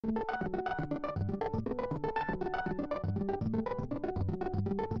Hello,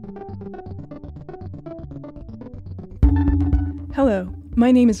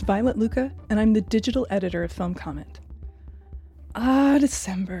 my name is Violet Lucca, and I'm the digital editor of Film Comment.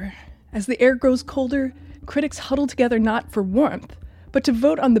 December. As the air grows colder, critics huddle together not for warmth, but to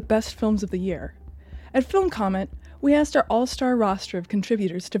vote on the best films of the year. At Film Comment, we asked our all-star roster of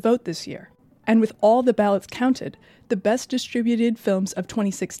contributors to vote this year. And with all the ballots counted, the best distributed films of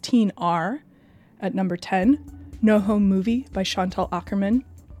 2016 are, at number 10, No Home Movie by Chantal Akerman.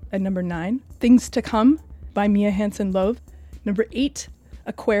 At number 9, Things to Come by Mia Hansen-Løve. Number 8,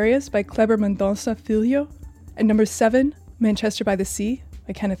 Aquarius by Kleber Mendonça Filho. At number 7, Manchester by the Sea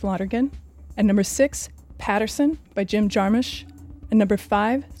by Kenneth Lonergan. At number 6, Patterson by Jim Jarmusch. At number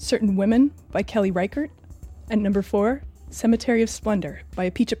 5, Certain Women by Kelly Reichardt. At number 4, Cemetery of Splendor by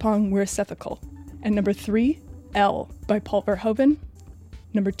Apichatpong Weerasethakul. At number 3, Elle by Paul Verhoeven.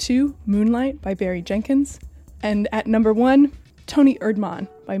 Number 2, Moonlight by Barry Jenkins. And at number 1, Tony Erdmann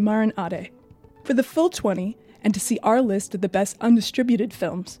by Maren Ade. For the full 20, and to see our list of the best undistributed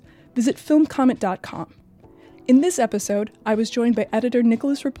films, visit filmcomment.com. In this episode, I was joined by editor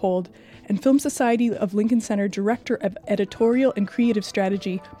Nicolas Rapold and Film Society of Lincoln Center Director of Editorial and Creative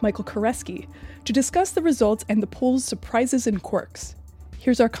Strategy, Michael Koresky, to discuss the results and the poll's surprises and quirks.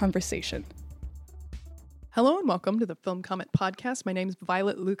 Here's our conversation. Hello and welcome to the Film Comment Podcast. My name is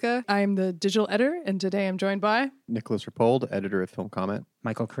Violet Lucca. I'm the digital editor, and today I'm joined by Nicolas Rapold, editor of Film Comment.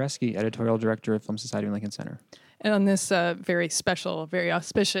 Michael Koresky, editorial director of Film Society of Lincoln Center. And on this very special, very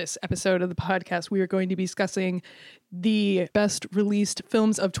auspicious episode of the podcast, we are going to be discussing the best released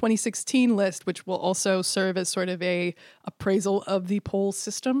films of 2016 list, which will also serve as sort of a appraisal of the poll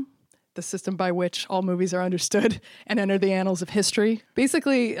system, the system by which all movies are understood and enter the annals of history.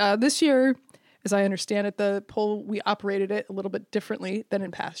 Basically, this year, as I understand it, the poll, we operated it a little bit differently than in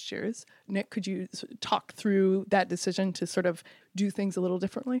past years. Nick, could you talk through that decision to sort of do things a little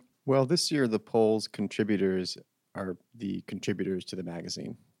differently? Well, this year the poll's contributors are the contributors to the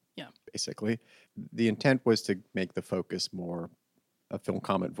magazine. Yeah. Basically. The intent was to make the focus more a Film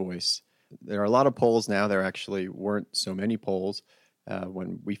Comment voice. There are a lot of polls now. There actually weren't so many polls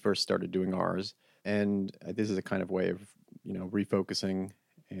when we first started doing ours. And this is a kind of way of, refocusing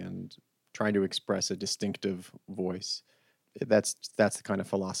and trying to express a distinctive voice. That's the kind of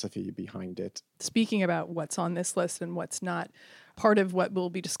philosophy behind it. Speaking about what's on this list and what's not, part of what we'll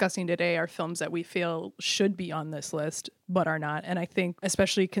be discussing today are films that we feel should be on this list, but are not. And I think,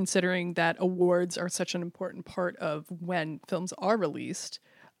 especially considering that awards are such an important part of when films are released,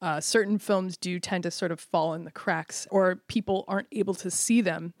 certain films do tend to sort of fall in the cracks, or people aren't able to see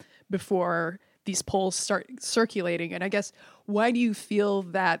them before these polls start circulating. And I guess, why do you feel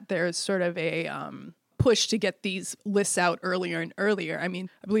that there's sort of a push to get these lists out earlier and earlier? I mean,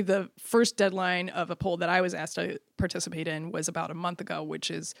 I believe the first deadline of a poll that I was asked to participate in was about a month ago,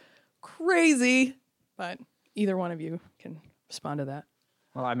 which is crazy. But either one of you can respond to that.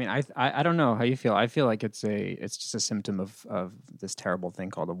 Well, I mean, I don't know how you feel. I feel like it's just a symptom of this terrible thing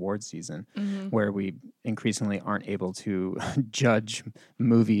called award season, where we increasingly aren't able to judge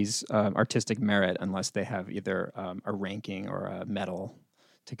movies' artistic merit unless they have either a ranking or a medal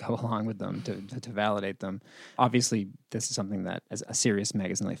to go along with them, to validate them. Obviously, this is something that, as a serious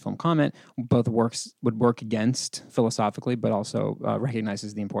magazine like Film Comment, both would work against philosophically, but also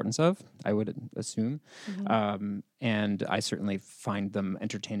recognizes the importance of, I would assume. And I certainly find them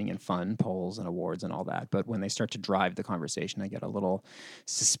entertaining and fun, polls and awards and all that. But when they start to drive the conversation, I get a little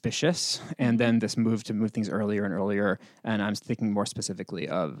suspicious. And then this move to move things earlier and earlier, and I'm thinking more specifically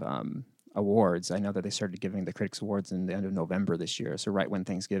of awards. I know that they started giving the Critics Awards in the end of November this year, so right when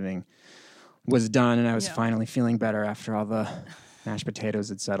Thanksgiving was done and I was finally feeling better after all the mashed potatoes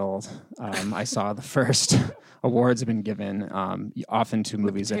had settled. I saw the first awards have been given, often to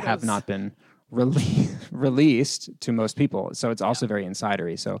movies that have not been released to most people. So it's also very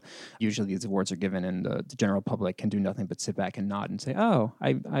insidery. So usually these awards are given and the general public can do nothing but sit back and nod and say, oh,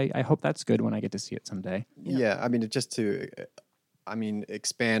 I hope that's good when I get to see it someday. Yeah, I mean, just to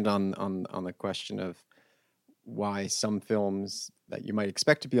expand on the question of why some films that you might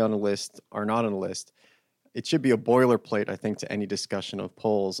expect to be on a list are not on a list. It should be a boilerplate, I think, to any discussion of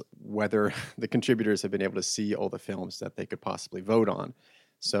polls, whether the contributors have been able to see all the films that they could possibly vote on.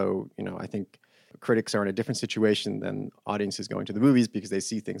 So, I think critics are in a different situation than audiences going to the movies because they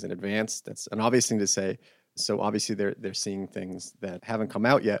see things in advance. That's an obvious thing to say. So obviously they're seeing things that haven't come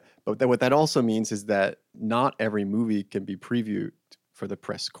out yet. But what that also means is that not every movie can be previewed for the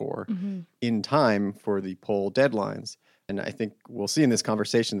press corps in time for the poll deadlines. And I think we'll see in this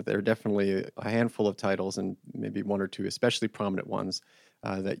conversation that there are definitely a handful of titles, and maybe one or two especially prominent ones,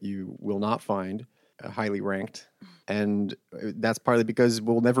 that you will not find highly ranked. And that's partly because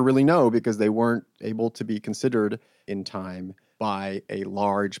we'll never really know, because they weren't able to be considered in time by a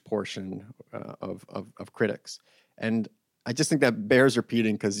large portion of critics. And I just think that bears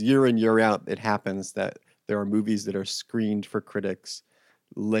repeating, because year in, year out, it happens that there are movies that are screened for critics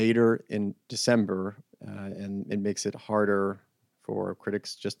later in December, and it makes it harder for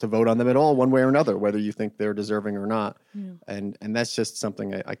critics just to vote on them at all, one way or another, whether you think they're deserving or not. Yeah. And that's just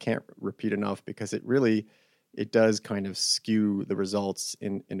something I can't repeat enough, because it does kind of skew the results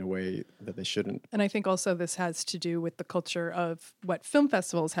in a way that they shouldn't. And I think also this has to do with the culture of what film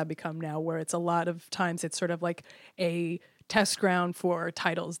festivals have become now, where it's a lot of times it's sort of like a test ground for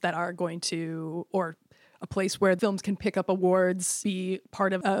titles that are going to, or a place where films can pick up awards, be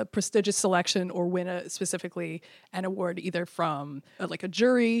part of a prestigious selection, or win specifically an award either from like a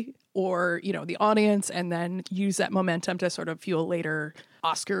jury or, the audience, and then use that momentum to sort of fuel later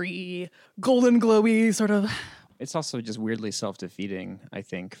Oscar-y, Golden Globe-y sort of. It's also just weirdly self-defeating, I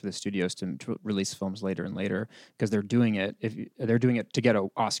think, for the studios to release films later and later, because they're doing it to get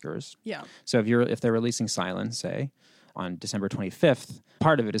Oscars. Yeah. So if they're releasing Silence, say, on December 25th,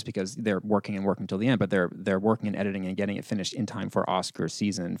 part of it is because they're working till the end, but they're working and editing and getting it finished in time for Oscar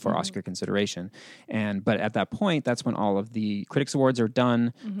season, for Oscar consideration. But at that point, that's when all of the critics awards are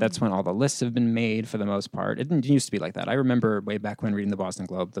done. Mm-hmm. That's when all the lists have been made for the most part. It didn't used to be like that. I remember way back when reading the Boston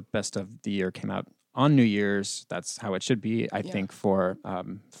Globe, the best of the year came out on New Year's. That's how it should be, I think, for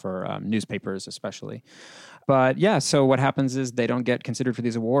newspapers especially. But yeah, so what happens is they don't get considered for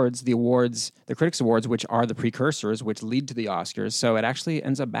these awards. The critics' awards, which are the precursors, which lead to the Oscars. So it actually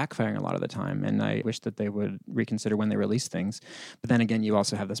ends up backfiring a lot of the time. And I wish that they would reconsider when they release things. But then again, you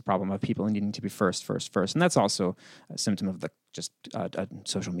also have this problem of people needing to be first. And that's also a symptom of the a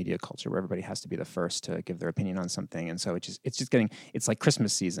social media culture where everybody has to be the first to give their opinion on something. And so it's like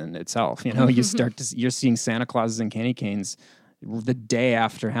Christmas season itself. You're seeing Santa Clauses and candy canes the day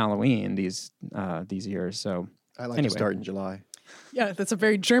after Halloween these years. So I like to start in July. Yeah, that's a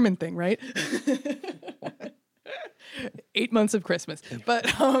very German thing, right? 8 months of Christmas.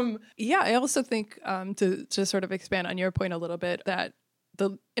 But I also think to sort of expand on your point a little bit, that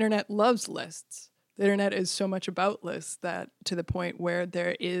the internet loves lists. The internet is so much about lists that to the point where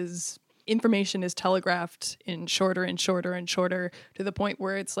information is telegraphed in shorter and shorter and shorter, to the point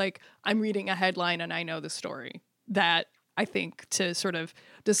where it's like, I'm reading a headline and I know the story. That I think to sort of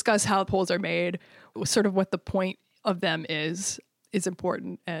discuss how polls are made, sort of what the point of them is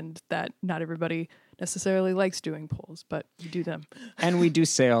important, and that not everybody necessarily likes doing polls, but we do them. And we do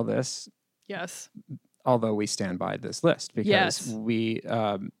say all this. Yes. Although we stand by this list, because yes.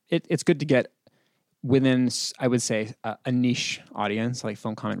 It's good to get within, I would say, a niche audience like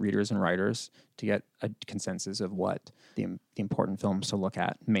film comment readers and writers, to get a consensus of what the important films to look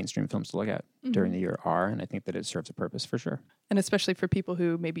at, mainstream films to look at during the year are. And I think that it serves a purpose for sure. And especially for people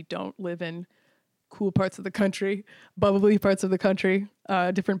who maybe don't live in cool parts of the country, bubbly parts of the country,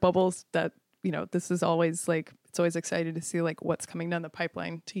 different bubbles, that, this is always like, it's always exciting to see like what's coming down the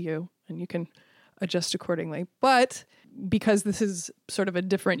pipeline to you, and you can adjust accordingly. But because this is sort of a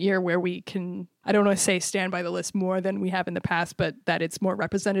different year where we can, I don't want to say stand by the list more than we have in the past, but that it's more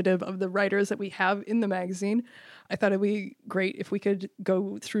representative of the writers that we have in the magazine, I thought it'd be great if we could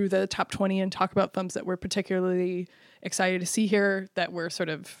go through the top 20 and talk about films that we're particularly excited to see here, that we're sort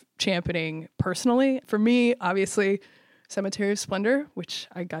of championing personally. For me, obviously, Cemetery of Splendor, which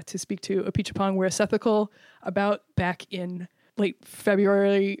I got to speak to Apichatpong Weerasethakul about back in late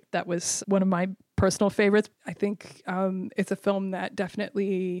February. That was one of my personal favorites. I think it's a film that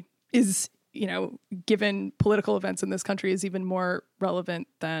definitely is, given political events in this country, is even more relevant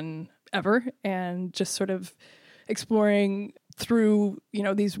than ever. And just sort of exploring through,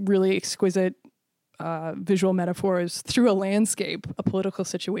 these really exquisite visual metaphors through a landscape, a political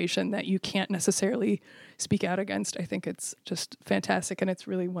situation that you can't necessarily speak out against. I think it's just fantastic, and it's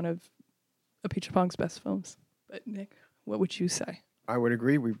really one of Apichatpong's best films. But Nick, what would you say? I would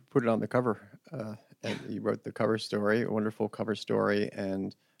agree. We put it on the cover. And you wrote the cover story, a wonderful cover story.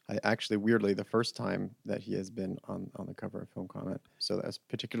 And I actually, weirdly, the first time that he has been on the cover of Film Comment. So that's a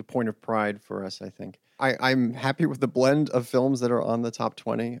particular point of pride for us, I think. I'm happy with the blend of films that are on the top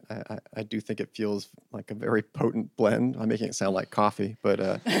 20. I do think it feels like a very potent blend. I'm making it sound like coffee, but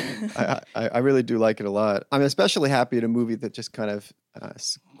I really do like it a lot. I'm especially happy at a movie that just kind of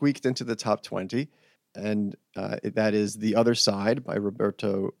squeaked into the top 20. And that is The Other Side by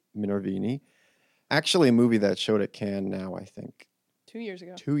Roberto Minervini. Actually, a movie that showed at Cannes now, I think. 2 years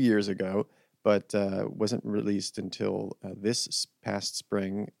ago. 2 years ago, but wasn't released until this past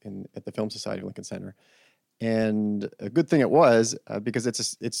spring at the Film Society of Lincoln Center. And a good thing it was, because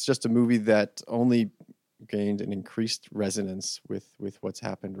it's just a movie that only gained an increased resonance with what's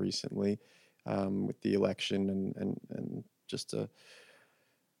happened recently, with the election and just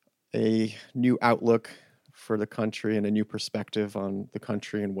a new outlook for the country and a new perspective on the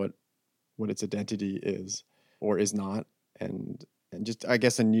country and what its identity is or is not, and just, I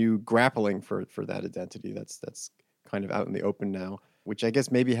guess, a new grappling for that identity that's kind of out in the open now, which I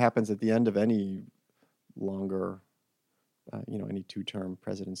guess maybe happens at the end of any longer, any two-term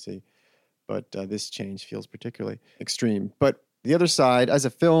presidency. But this change feels particularly extreme. But the other side, as a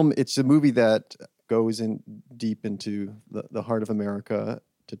film, it's a movie that goes in deep into the heart of America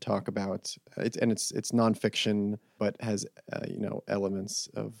to talk about. It's nonfiction, but has elements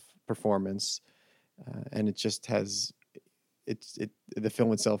of performance, and it just has the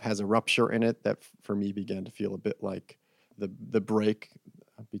film itself has a rupture in it that for me began to feel a bit like the break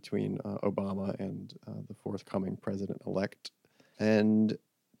between Obama and the forthcoming president-elect. And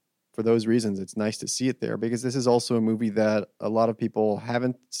for those reasons, it's nice to see it there, because this is also a movie that a lot of people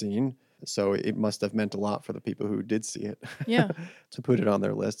haven't seen. So it must have meant a lot for the people who did see it, to put it on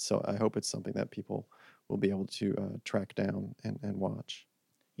their list. So I hope it's something that people will be able to track down and watch.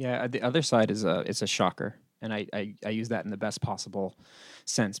 Yeah, the other side is it's a shocker. And I use that in the best possible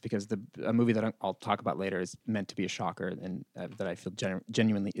sense, because a movie that I'll talk about later is meant to be a shocker, and that I feel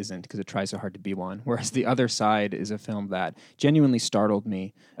genuinely isn't, because it tries so hard to be one. Whereas the other side is a film that genuinely startled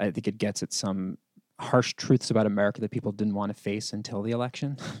me. I think it gets at some harsh truths about America that people didn't want to face until the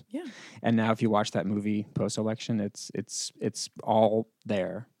election. Yeah. And now if you watch that movie post-election, it's all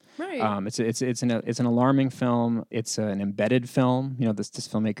there. Right. It's an alarming film. It's an embedded film. This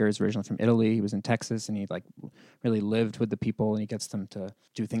filmmaker is originally from Italy. He was in Texas, and he really lived with the people, and he gets them to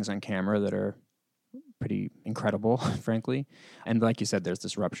do things on camera that are pretty incredible, frankly. And like you said, there's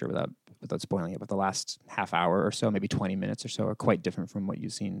this rupture without spoiling it, but the last half hour or so, maybe 20 minutes or so, are quite different from what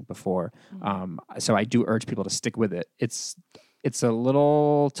you've seen before. Mm-hmm. So I do urge people to stick with it. It's a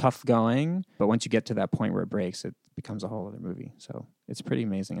little tough going, but once you get to that point where it breaks, it becomes a whole other movie. So it's pretty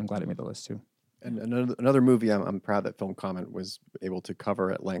amazing. I'm glad it made the list too. And another movie I'm proud that Film Comment was able to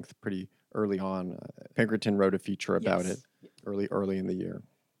cover at length pretty early on. Pinkerton wrote a feature about it early in the year.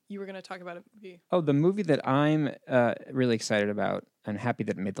 You were going to talk about a movie. Oh, the movie that I'm really excited about and happy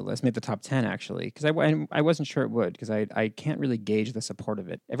that it made the list, made the top 10 actually, because I wasn't sure it would, because I can't really gauge the support of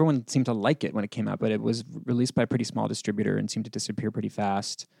it. Everyone seemed to like it when it came out, but it was released by a pretty small distributor and seemed to disappear pretty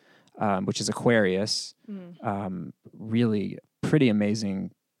fast, which is Aquarius. Really pretty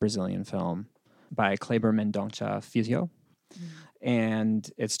amazing Brazilian film by Kleber Mendonça Filho. And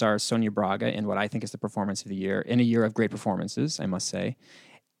it stars Sonia Braga in what I think is the performance of the year, in a year of great performances, I must say,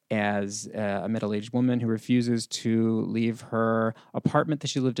 as a middle-aged woman who refuses to leave her apartment that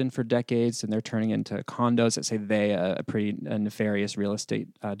she lived in for decades, and they're turning into condos. That say a pretty nefarious real estate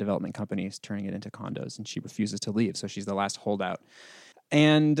development company is turning it into condos, and she refuses to leave, so she's the last holdout.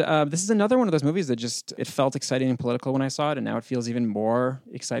 And this is another one of those movies that it felt exciting and political when I saw it, and now it feels even more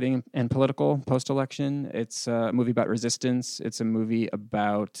exciting and political post-election. It's a movie about resistance. It's a movie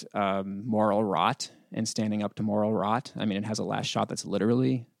about moral rot and standing up to moral rot. I mean, it has a last shot that's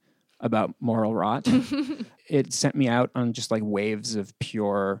literally about moral rot. It sent me out on just like waves of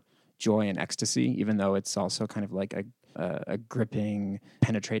pure joy and ecstasy, even though it's also kind of like a gripping,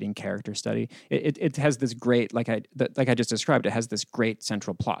 penetrating character study. It has this great, like I just described, it has this great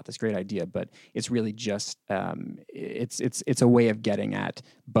central plot, this great idea, but it's really just it's a way of getting at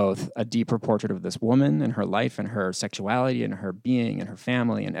both a deeper portrait of this woman and her life and her sexuality and her being and her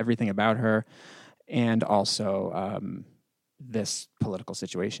family and everything about her, and also this political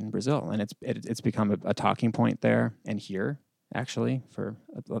situation in Brazil. And it's become a talking point there and here, actually.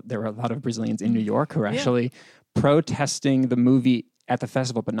 There were a lot of Brazilians in New York who are actually protesting the movie at the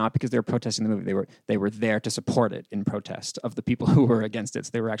festival, but not because they were protesting the movie. They were there to support it in protest of the people who were against it. So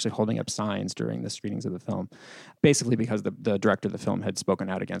they were actually holding up signs during the screenings of the film, basically because the director of the film had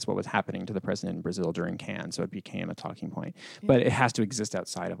spoken out against what was happening to the president in Brazil during Cannes. So it became a talking point. Yeah. But it has to exist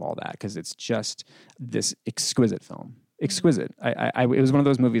outside of all that, because it's just this exquisite film. Exquisite. It was one of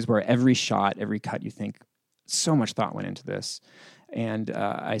those movies where every shot, every cut, you think so much thought went into this. And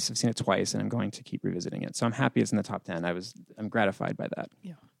I've seen it twice, and I'm going to keep revisiting it. So I'm happy it's in the top 10. I'm gratified by that.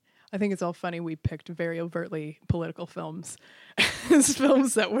 Yeah. I think it's all funny we picked very overtly political films as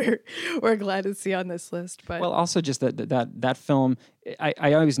films that we're glad to see on this list. But also just that film,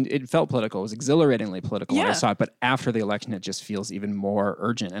 I always, it felt political. It was exhilaratingly political when I saw it, but after the election, it just feels even more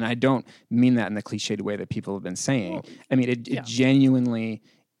urgent. And I don't mean that in the cliched way that people have been saying. Well, I mean, it genuinely,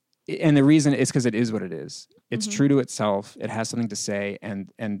 and the reason is because it is what it is. It's true to itself. It has something to say,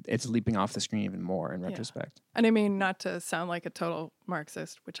 and it's leaping off the screen even more in retrospect. And I mean, not to sound like a total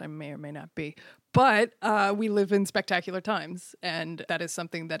Marxist, which I may or may not be, but we live in spectacular times, and that is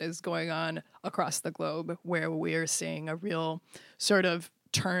something that is going on across the globe, where we're seeing a real sort of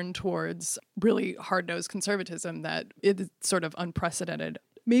turn towards really hard-nosed conservatism that is sort of unprecedented.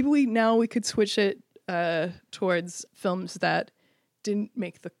 Maybe we could switch it towards films that didn't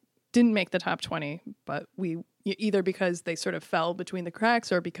make the top 20, but we either because they sort of fell between the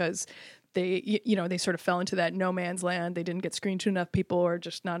cracks or because they sort of fell into that no man's land. They didn't get screened to enough people, or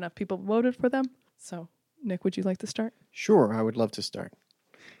just not enough people voted for them. So, Nick, would you like to start? Sure, I would love to start.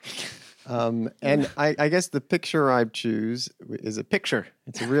 And I guess the picture I choose is a picture.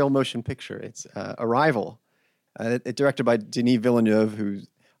 It's a real motion picture. It's Arrival. It's directed by Denis Villeneuve, who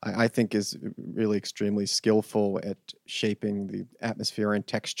I think is really extremely skillful at shaping the atmosphere and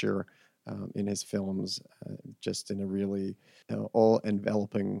texture in his films, just in a really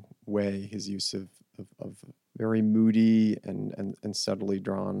all-enveloping way. His use of very moody and subtly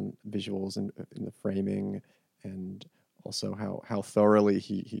drawn visuals in the framing, and also how thoroughly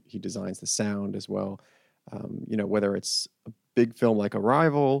he designs the sound as well. Whether it's a big film like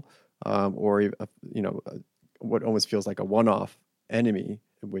Arrival, or what almost feels like a one-off Enemy,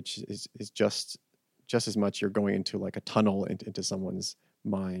 which is just as much you're going into like a tunnel into someone's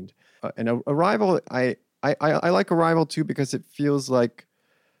mind. And Arrival, I like Arrival too, because it feels like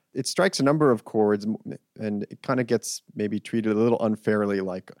it strikes a number of chords, and it kind of gets maybe treated a little unfairly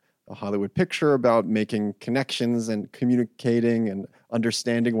like a Hollywood picture about making connections and communicating and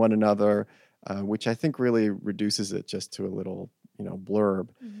understanding one another, which I think really reduces it just to a little, blurb.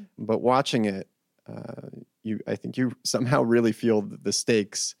 Mm-hmm. But watching it, I think you somehow really feel the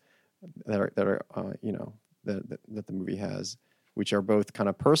stakes that the movie has, which are both kind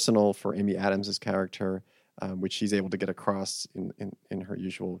of personal for Amy Adams's character, which she's able to get across in her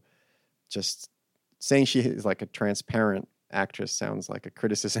usual. Just saying she is like a transparent actress sounds like a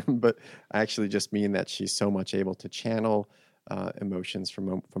criticism, but I actually just mean that she's so much able to channel emotions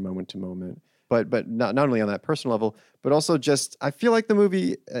from moment to moment. But not only on that personal level, but also just I feel like the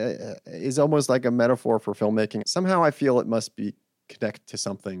movie is almost like a metaphor for filmmaking. Somehow I feel it must be connect to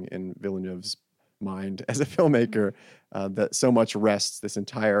something in Villeneuve's mind as a filmmaker, that so much rests, this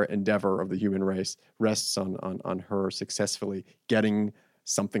entire endeavor of the human race rests on her successfully getting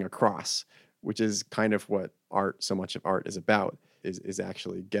something across, which is kind of what so much of art is about, is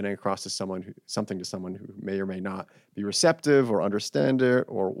actually getting across to someone who may or may not be receptive or understand it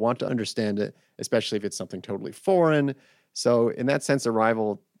or want to understand it, especially if it's something totally foreign. So in that sense,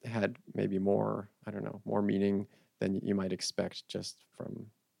 Arrival had maybe more meaning than you might expect just from,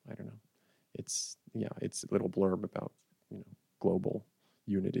 it's a little blurb about, global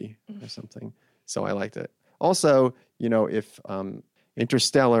unity or something. So I liked it. Also, if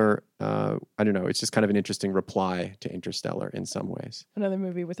Interstellar, it's just kind of an interesting reply to Interstellar in some ways. Another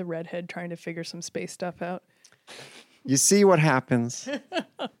movie with a redhead trying to figure some space stuff out. You see what happens.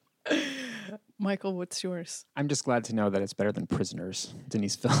 Michael, what's yours? I'm just glad to know that it's better than Prisoners,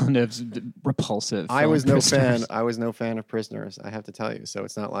 Denis Villeneuve's repulsive film. I was no fan of Prisoners, I have to tell you. So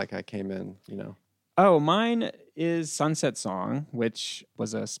it's not like I came in, Oh, mine is Sunset Song, which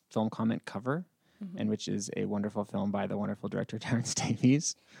was a film comment cover. Mm-hmm. And which is a wonderful film by the wonderful director Terence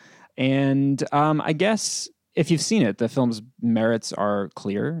Davies. And I guess if you've seen it, the film's merits are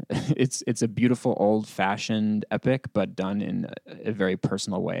clear. It's a beautiful, old-fashioned epic, but done in a very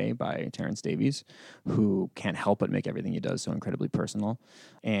personal way by Terence Davies, who can't help but make everything he does so incredibly personal.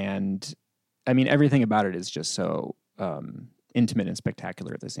 And, I mean, everything about it is just so intimate and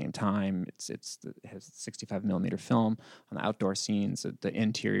spectacular at the same time. It has 65 millimeter film on the outdoor scenes. The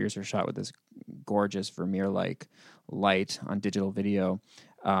interiors are shot with this gorgeous Vermeer-like light on digital video.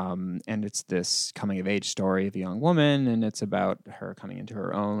 And it's this coming of age story of a young woman, and it's about her coming into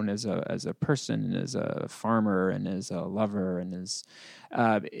her own as a person, and as a farmer, and as a lover, and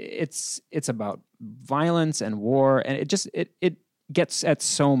it's about violence and war, and it gets at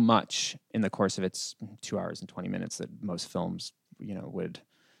so much in the course of its 2 hours and 20 minutes that most films,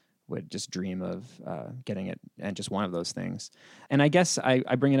 would just dream of getting it, and just one of those things. And I guess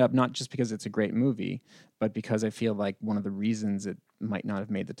I bring it up not just because it's a great movie, but because I feel like one of the reasons it might not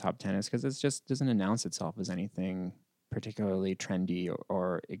have made the top 10 is because it just doesn't announce itself as anything particularly trendy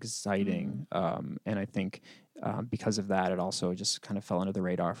or exciting. Mm. And I think because of that, it also just kind of fell under the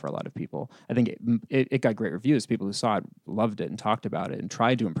radar for a lot of people. I think it got great reviews. People who saw it loved it and talked about it and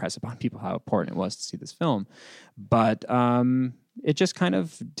tried to impress upon people how important it was to see this film. But it just kind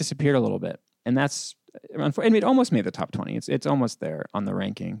of disappeared a little bit. And that's it almost made the top 20. It's almost there on the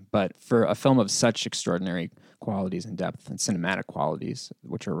ranking. But for a film of such extraordinary qualities and depth and cinematic qualities,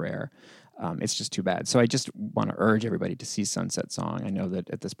 which are rare, it's just too bad. So I just want to urge everybody to see Sunset Song. I know that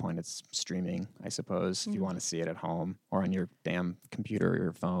at this point it's streaming, I suppose, if you want to see it at home or on your damn computer or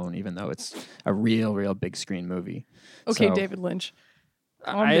your phone, even though it's a real big screen movie. Okay, So, David Lynch.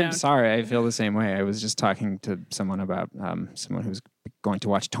 I'm sorry, I feel the same way. I was just talking to someone about someone who's going to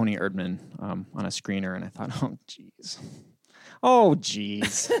watch Tony Erdmann on a screener, and I thought, oh,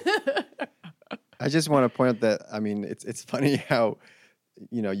 geez. I just want to point out that, I mean, it's funny how,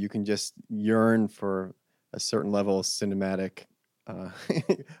 you can just yearn for a certain level of cinematic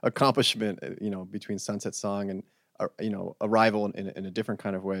accomplishment, between Sunset Song and, Arrival in a different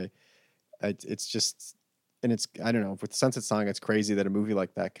kind of way. It's just, and it's, I don't know, with Sunset Song, it's crazy that a movie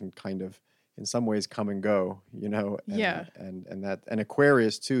like that can kind of, in some ways, come and go, and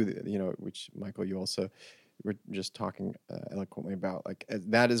Aquarius too, which Michael, you also were just talking eloquently about, like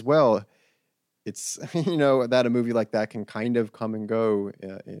that as well. It's that a movie like that can kind of come and go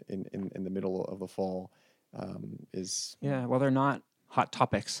in the middle of the fall is well, they're not hot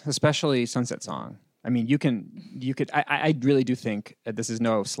topics, especially Sunset Song. I mean, you could. I really do think this is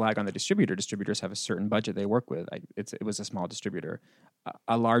no slag on the distributor. Distributors have a certain budget they work with. It was a small distributor.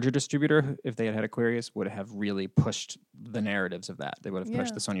 A larger distributor, if they had had Aquarius, would have really pushed the narratives of that. They would have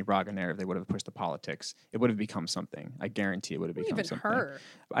pushed the Sonia Braga narrative. They would have pushed the politics. It would have become something. I guarantee it would have become even something. Her.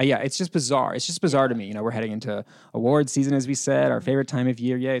 It's just bizarre. It's just bizarre to me. We're heading into awards season, as we said, our favorite time of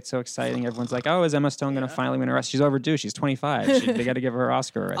year. Yeah, it's so exciting. Everyone's like, oh, is Emma Stone going to finally win her Oscar? She's overdue. She's 25. They got to give her her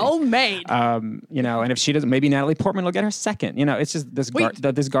Oscar already. Oh, made. And if she doesn't, maybe Natalie Portman will get her second. It's just this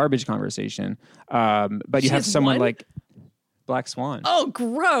this garbage conversation. But you have someone like Black Swan. Oh,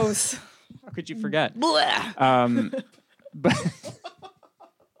 gross. How could you forget? But are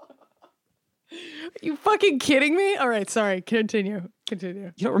you fucking kidding me? All right, sorry. Continue.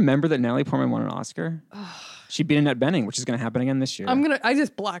 You don't remember that Natalie Portman won an Oscar? She beat Annette Bening, which is going to happen again this year. I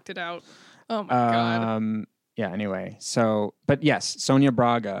just blocked it out. Oh my God. Yeah, anyway. So, but yes, Sonia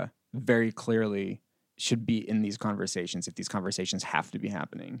Braga very clearly should be in these conversations if these conversations have to be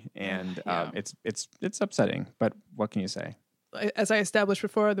happening. And it's upsetting, but what can you say? As I established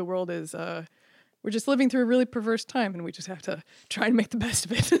before, the world is, we're just living through a really perverse time, and we just have to try and make the best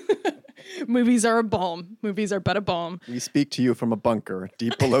of it. Movies are a balm. Movies are but a balm. We speak to you from a bunker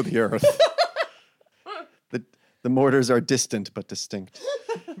deep below the earth. The mortars are distant but distinct.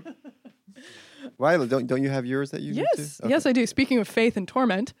 Violet, don't you have yours that you need to? Okay. Yes, I do. Speaking of faith and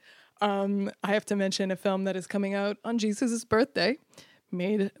torment, I have to mention a film that is coming out on Jesus' birthday,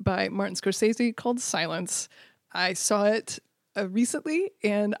 made by Martin Scorsese, called Silence. I saw it recently,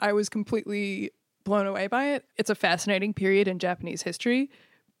 and I was completely blown away by it. It's a fascinating period in Japanese history,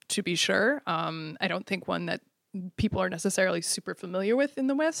 to be sure. I don't think one that people are necessarily super familiar with in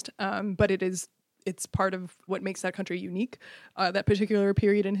the West, but it's part of what makes that country unique, that particular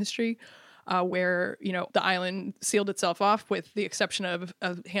period in history, where, the island sealed itself off with the exception of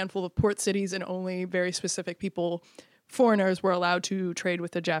a handful of port cities, and only very specific people, foreigners, were allowed to trade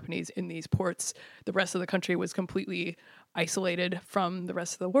with the Japanese in these ports. The rest of the country was completely isolated from the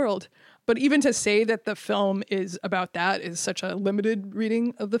rest of the world. But even to say that the film is about that is such a limited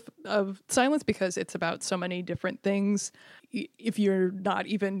reading of Silence, because it's about so many different things. If you're not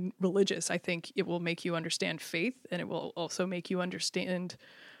even religious, I think it will make you understand faith, and it will also make you understand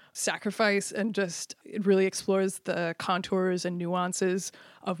sacrifice, and just it really explores the contours and nuances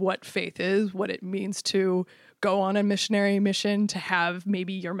of what faith is, what it means to go on a missionary mission, to have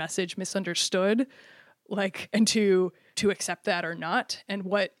maybe your message misunderstood, and to accept that or not, and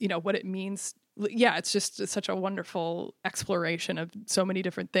what it means. Yeah, it's just such a wonderful exploration of so many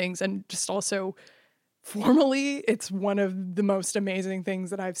different things, and just also formally, it's one of the most amazing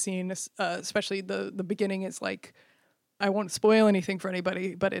things that I've seen. Especially the beginning is like, I won't spoil anything for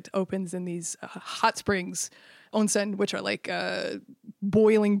anybody, but it opens in these hot springs, onsen, which are like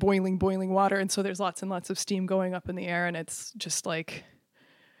boiling water. And so there's lots and lots of steam going up in the air. And it's just like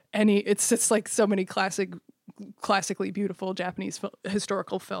it's just like so many classically beautiful Japanese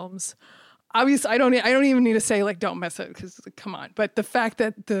historical films. Obviously, I don't even need to say, don't mess it, because come on. But the fact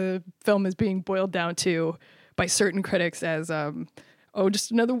that the film is being boiled down to by certain critics as,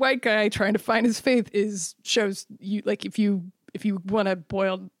 just another white guy trying to find his faith shows you, if you want to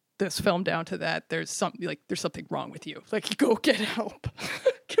boil this film down to that, there's something wrong with you. Go get help,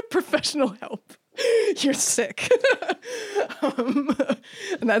 get professional help. You're sick.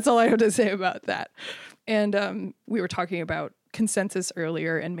 And that's all I have to say about that. And we were talking about consensus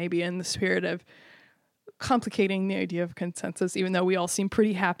earlier, and maybe in the spirit of complicating the idea of consensus, even though we all seem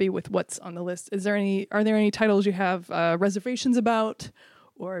pretty happy with what's on the list. Are there any titles you have reservations about,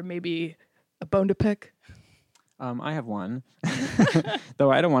 or maybe a bone to pick? I have one,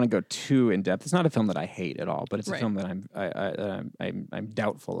 though I don't want to go too in depth. It's not a film that I hate at all, but it's a film that I'm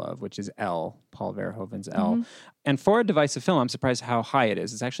doubtful of, which is Elle, Paul Verhoeven's Elle. Mm-hmm. And for a divisive film, I'm surprised how high it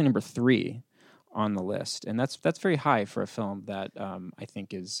is. It's actually number 3 on the list, and that's very high for a film that I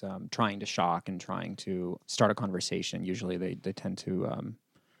think is trying to shock and trying to start a conversation. Usually, they tend to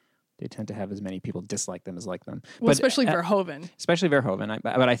have as many people dislike them as like them. Well, but, especially Verhoeven. Especially Verhoeven.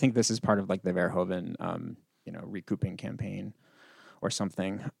 But I think this is part of like the Verhoeven recouping campaign or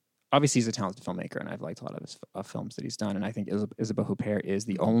something. Obviously, he's a talented filmmaker, and I've liked a lot of his films that he's done. And I think Isabelle Huppert is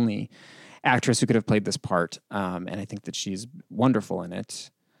the only actress who could have played this part, and I think that she's wonderful in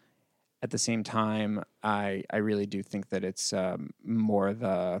it. At the same time, I really do think that it's more of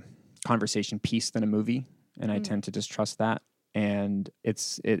a conversation piece than a movie, and I tend to distrust that. And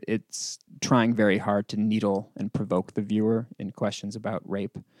it's trying very hard to needle and provoke the viewer in questions about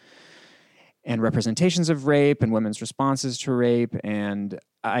rape and representations of rape and women's responses to rape. And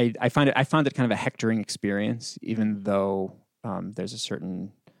I found it kind of a hectoring experience, even though there's a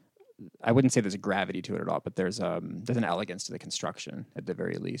certain, I wouldn't say there's a gravity to it at all, but there's an elegance to the construction at the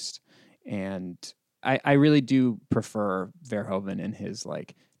very least. And I really do prefer Verhoeven in his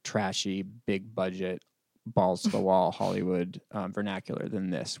like trashy, big budget, balls to the wall Hollywood vernacular than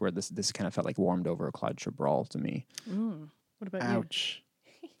this, where this kind of felt like warmed over Claude Chabrol to me. What about Ouch.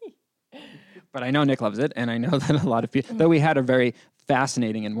 you? But I know Nick loves it, and I know that a lot of people, though we had a very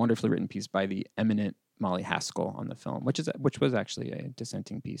fascinating and wonderfully written piece by the eminent Molly Haskell on the film, which was actually a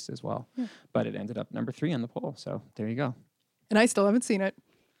dissenting piece as well. Yeah. But it ended up number 3 on the poll, so there you go. And I still haven't seen it.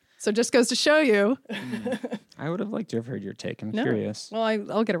 So it just goes to show you. I would have liked to have heard your take. I'm curious. Well,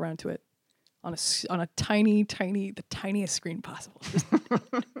 I'll get around to it on a tiny, the tiniest screen possible.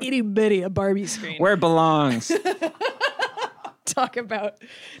 Itty bitty, a Barbie screen. Where it belongs. Talk about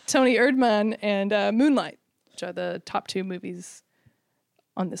Toni Erdmann and Moonlight, which are the top 2 movies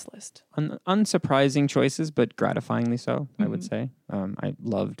on this list. Unsurprising choices, but gratifyingly so, I would say. I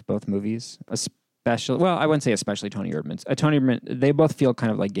loved both movies, especially, well, I wouldn't say especially Toni Erdmann's. Toni Erdmann, they both feel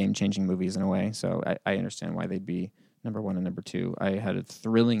kind of like game-changing movies in a way, so I understand why they'd be number 1 and number 2. I had a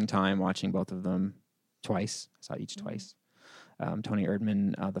thrilling time watching both of them twice. I saw each twice. Toni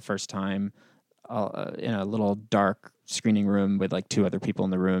Erdmann, the first time, in a little dark screening room with like 2 other people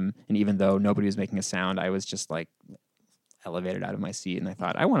in the room, and even though nobody was making a sound, I was just like elevated out of my seat, and I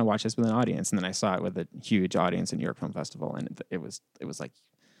thought, I want to watch this with an audience. And then I saw it with a huge audience in New York Film Festival, and it was like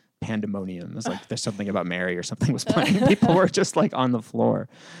pandemonium. It was like There's Something About Mary or something was playing. People were just like on the floor.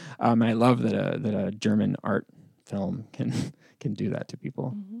 And I love that a German art film can do that to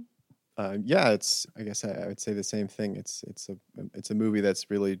people. It's, I guess I would say the same thing. It's a movie that's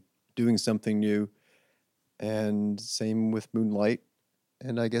really doing something new, and same with Moonlight.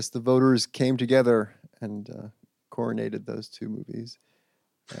 And I guess the voters came together and coronated those 2 movies.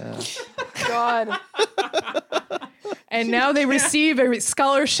 God. And now they receive a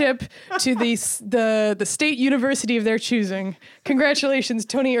scholarship to the state university of their choosing. Congratulations,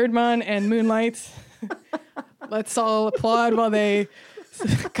 Toni Erdmann and Moonlight. Let's all applaud while they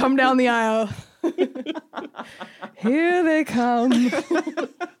come down the aisle. Here they come.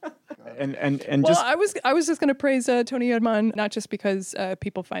 And well, just I was just going to praise Toni Erdmann, not just because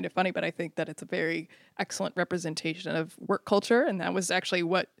people find it funny, but I think that it's a very excellent representation of work culture, and that was actually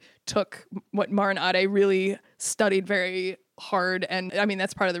what Maren Ade really studied very hard. And I mean,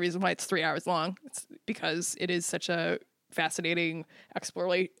 that's part of the reason why it's 3 hours long. It's because it is such a fascinating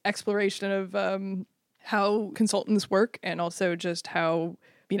exploration of how consultants work, and also just how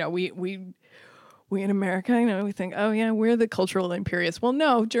we in America, we think, oh yeah, we're the cultural imperialists. Well,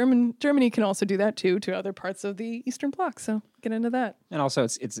 no, Germany can also do that too to other parts of the Eastern Bloc. So get into that. And also,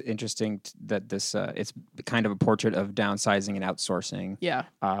 it's interesting that this it's kind of a portrait of downsizing and outsourcing. Yeah,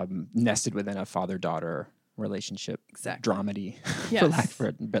 nested within a father-daughter relationship, exactly. Dramedy, Yes.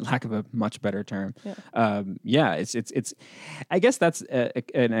 for lack of a much better term. Yeah. It's. I guess that's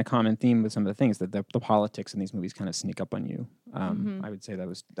a common theme with some of the things that the politics in these movies kind of sneak up on you. I would say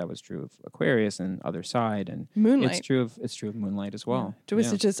that was true of Aquarius and Other Side, and Moonlight. It's true of Moonlight as well.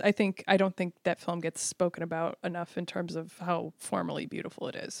 Yeah. I don't think that film gets spoken about enough in terms of how formally beautiful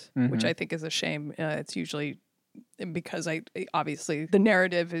it is, which I think is a shame. It's usually because obviously the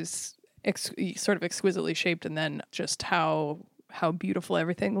narrative is sort of exquisitely shaped, and then just how beautiful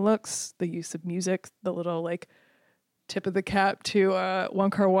everything looks, the use of music, the little like tip of the cap to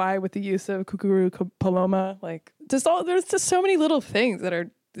Wong Kar-wai with the use of Kukuru Paloma, like there's just so many little things that are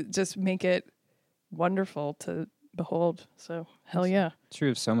just make it wonderful to behold. So hell yeah.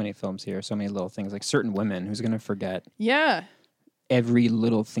 True of so many films here, so many little things, like Certain Women. Who's going to forget Yeah. every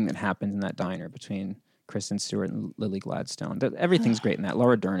little thing that happens in that diner between Kristen Stewart and Lily Gladstone? Everything's great in that.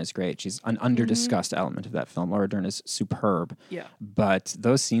 Laura Dern is great. She's an under-discussed element of that film. Laura Dern is superb. Yeah. But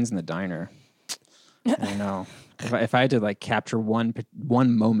those scenes in the diner, I don't know. If I had to like capture one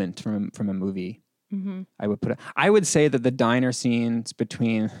moment from a movie, I would say that the diner scenes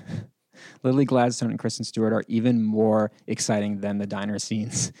between Lily Gladstone and Kristen Stewart are even more exciting than the diner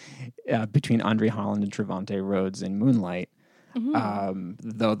scenes between Andre Holland and Trevante Rhodes in Moonlight.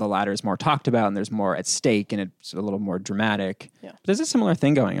 Though the latter is more talked about and there's more at stake and it's a little more dramatic. Yeah. But there's a similar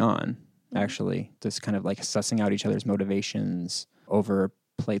thing going on, actually. Just kind of like sussing out each other's motivations over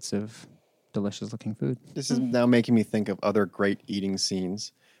plates of delicious looking food. This is now making me think of other great eating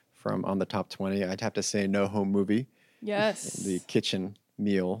scenes from on the top 20. I'd have to say No Home Movie. Yes. The kitchen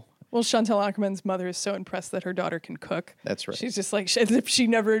meal. Well, Chantal Ackerman's mother is so impressed that her daughter can cook. That's right. She's just like, as if she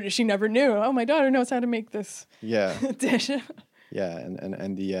never knew. Oh, my daughter knows how to make this dish. Yeah,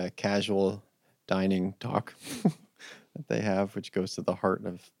 and the casual dining talk that they have, which goes to the heart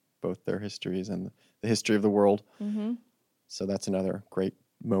of both their histories and the history of the world. So that's another great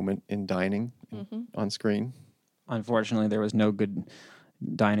moment in dining on screen. Unfortunately, there was no good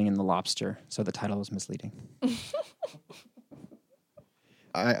dining in The Lobster, so the title was misleading.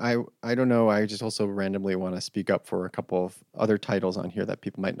 I don't know. I just also randomly want to speak up for a couple of other titles on here that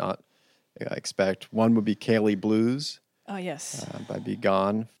people might not expect. One would be Kaylee Blues. Oh, yes. By Be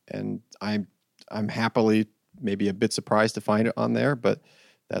Gone. And I'm happily maybe a bit surprised to find it on there, but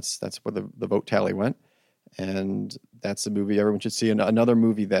that's where the vote tally went. And that's a movie everyone should see. And another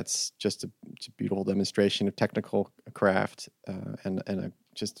movie that's just a beautiful demonstration of technical craft and a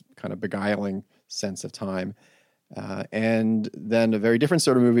just kind of beguiling sense of time. And then a very different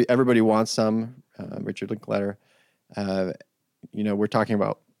sort of movie, Everybody Wants Some, Richard Linklater. We're talking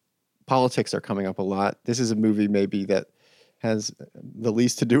about politics are coming up a lot. This is a movie maybe that has the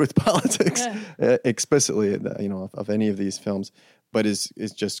least to do with politics explicitly, of any of these films, but is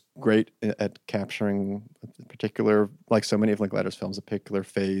just great at capturing a particular, like so many of Linklater's films, a particular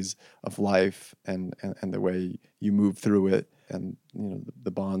phase of life and the way you move through it, and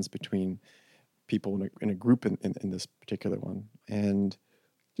the bonds between people in a group in this particular one. And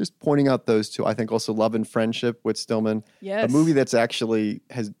just pointing out those two, I think also Love and Friendship with Stillman, a movie that's actually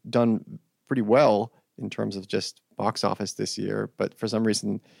has done pretty well in terms of just box office this year, but for some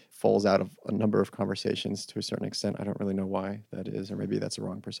reason falls out of a number of conversations to a certain extent. I don't really know why that is, or maybe that's a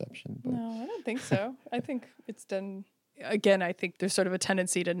wrong perception. But. No, I don't think so. I think it's done. Again, I think there's sort of a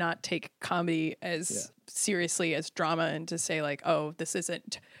tendency to not take comedy as seriously as drama and to say like, oh, this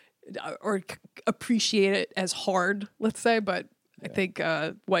isn't, or appreciate it as hard, let's say. But I think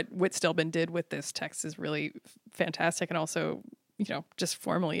what Whit Stillman did with this text is really fantastic. And also, just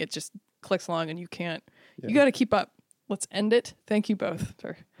formally, it just clicks along and you got to keep up. Let's end it. Thank you both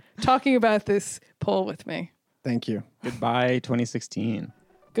for talking about this poll with me. Thank you. Goodbye, 2016.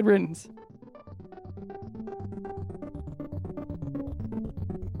 Good riddance.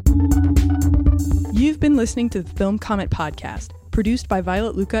 You've been listening to the Film Comment Podcast, produced by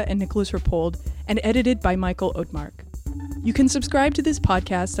Violet Lucca and Nicolas Rapold, and edited by Michael Odemark. You can subscribe to this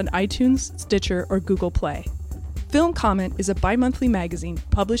podcast on iTunes, Stitcher, or Google Play. Film Comment is a bi-monthly magazine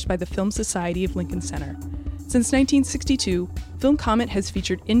published by the Film Society of Lincoln Center. Since 1962, Film Comment has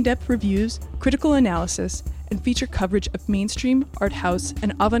featured in-depth reviews, critical analysis, and feature coverage of mainstream, art house,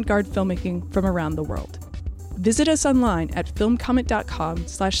 and avant-garde filmmaking from around the world. Visit us online at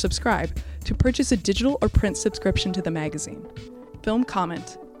filmcomment.com/subscribe to purchase a digital or print subscription to the magazine. Film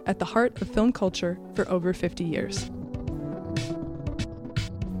Comment, at the heart of film culture for over 50 years.